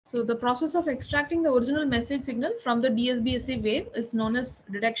So the process of extracting the original message signal from the DSBSC wave is known as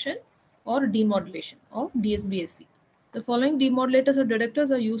detection or demodulation of DSBSC. The following demodulators or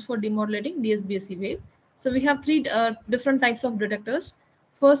detectors are used for demodulating DSBSC wave. So we have three different types of detectors.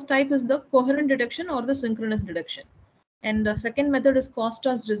 First type is the coherent detection or the synchronous detection. And the second method is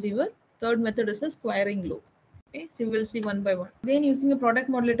contrast receiver. Third method is a squaring loop. Okay, so we will see one by one. Again, using a product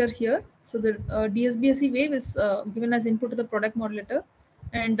modulator here. So the DSBSC wave is given as input to the product modulator.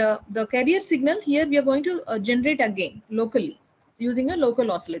 And the carrier signal here we are going to generate again locally using a local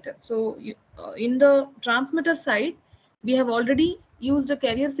oscillator. So in the transmitter side, we have already used a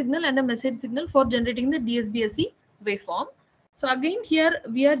carrier signal and a message signal for generating the DSBSC waveform. So again here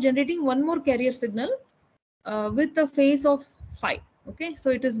we are generating one more carrier signal with a phase of phi. Okay, so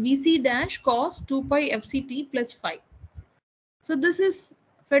it is Vc dash cos 2 pi fct plus phi. So this is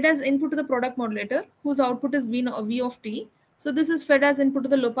fed as input to the product modulator whose output is V of t. So this is fed as input to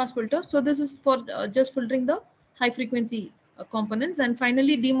the low pass filter. So this is for just filtering the high frequency components, and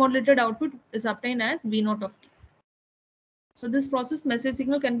finally demodulated output is obtained as V naught of t. So this process message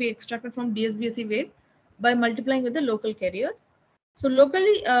signal can be extracted from DSBSC wave by multiplying with the local carrier. So local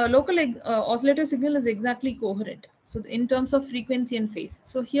oscillator signal is exactly coherent. So in terms of frequency and phase.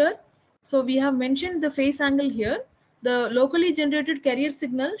 So here, so we have mentioned the phase angle here. The locally generated carrier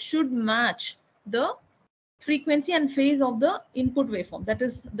signal should match the frequency and phase of the input waveform. That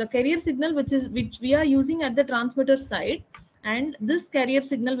is the carrier signal which we are using at the transmitter side, and this carrier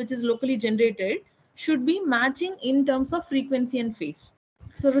signal which is locally generated should be matching in terms of frequency and phase.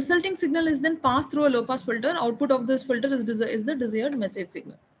 So resulting signal is then passed through a low pass filter. Output of this filter is the desired message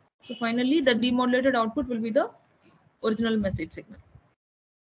signal. So finally the demodulated output will be the original message signal.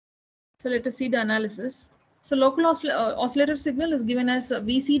 So let us see the analysis. So local oscillator signal is given as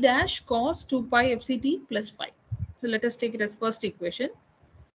Vc dash cos 2 pi fct plus phi. So let us take it as first equation.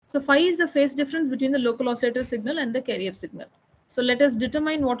 So phi is the phase difference between the local oscillator signal and the carrier signal. So let us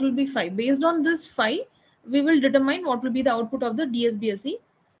determine what will be phi. Based on this phi, we will determine what will be the output of the DSBSC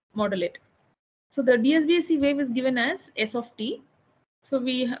modulator. So the DSBSC wave is given as S of t. So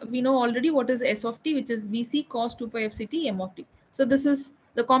we know already what is S of t, which is Vc cos 2 pi fct m of t. So this is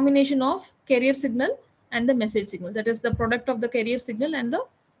the combination of carrier signal and the message signal. That is the product of the carrier signal and the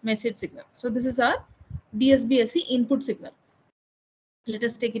message signal. So this is our DSBSC input signal. Let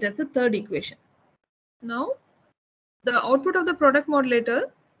us take it as the third equation. Now, the output of the product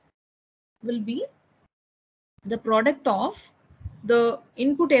modulator will be the product of the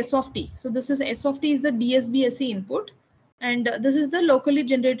input S of t. So this is S of t is the DSBSC input, and this is the locally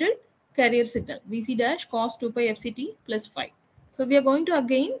generated carrier signal Vc dash cos 2 pi fct plus phi. So we are going to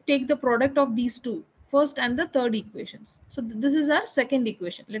again take the product of these two, first and the third equations. So this is our second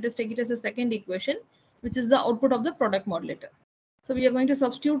equation. Let us take it as a second equation, which is the output of the product modulator. So we are going to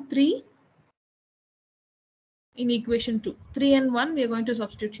substitute 3 in equation 2. 3 and 1 we are going to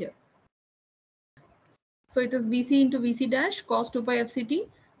substitute here. So it is Vc into Vc dash cos 2 pi fct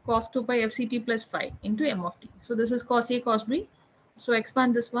cos 2 pi fct plus phi into m of t. So this is cos A cos B. So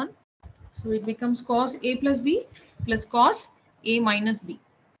expand this one. So it becomes cos A plus B plus cos A minus B.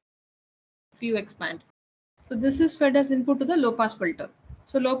 If you expand. So this is fed as input to the low pass filter.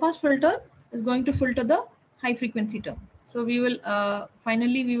 So low pass filter is going to filter the high frequency term. So we will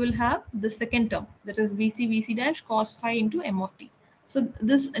finally we will have the second term, that is Vc dash cos phi into m of t. So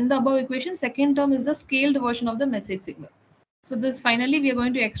this in the above equation, second term is the scaled version of the message signal. So this finally we are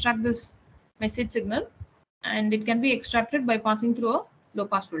going to extract this message signal, and it can be extracted by passing through a low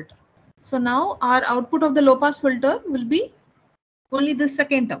pass filter. So now our output of the low pass filter will be only this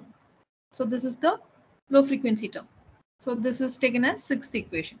second term. So this is the low frequency term. So this is taken as sixth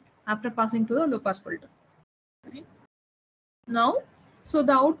equation after passing to the low pass filter. Okay. Now, so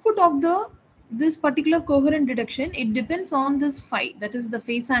the output of this particular coherent detection, it depends on this phi, that is the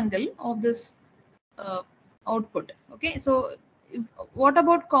phase angle of this output. Okay, so what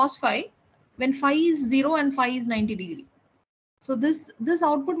about cos phi? When phi is 0 and phi is 90 degree. So this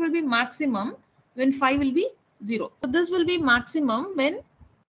output will be maximum when phi will be 0. So this will be maximum when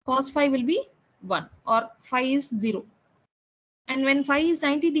cos phi will be 1 or phi is 0. And when phi is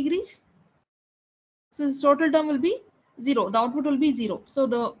 90 degrees, so this total term will be 0. The output will be 0. So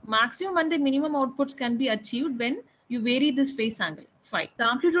the maximum and the minimum outputs can be achieved when you vary this phase angle phi. The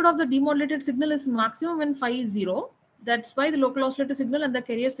amplitude of the demodulated signal is maximum when phi is 0. That's why the local oscillator signal and the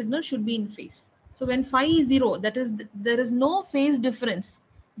carrier signal should be in phase. So when phi is 0, that is there is no phase difference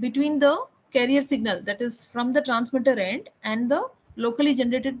between the carrier signal, that is from the transmitter end, and the locally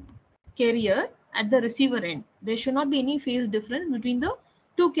generated carrier at the receiver end. There should not be any phase difference between the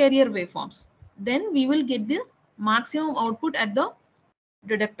two carrier waveforms. Then we will get the maximum output at the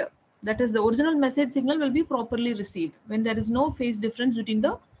detector. That is, the original message signal will be properly received when there is no phase difference between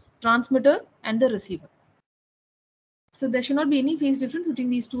the transmitter and the receiver. So there should not be any phase difference between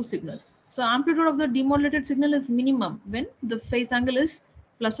these two signals. So amplitude of the demodulated signal is minimum when the phase angle is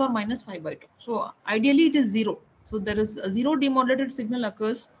plus or minus 5/2. So ideally it is 0. So there is a 0 demodulated signal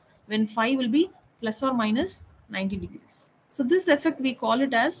occurs when phi will be plus or minus 90 degrees. So this effect we call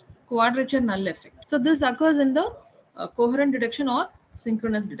it as quadrature null effect. So this occurs in the coherent detection or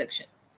synchronous detection.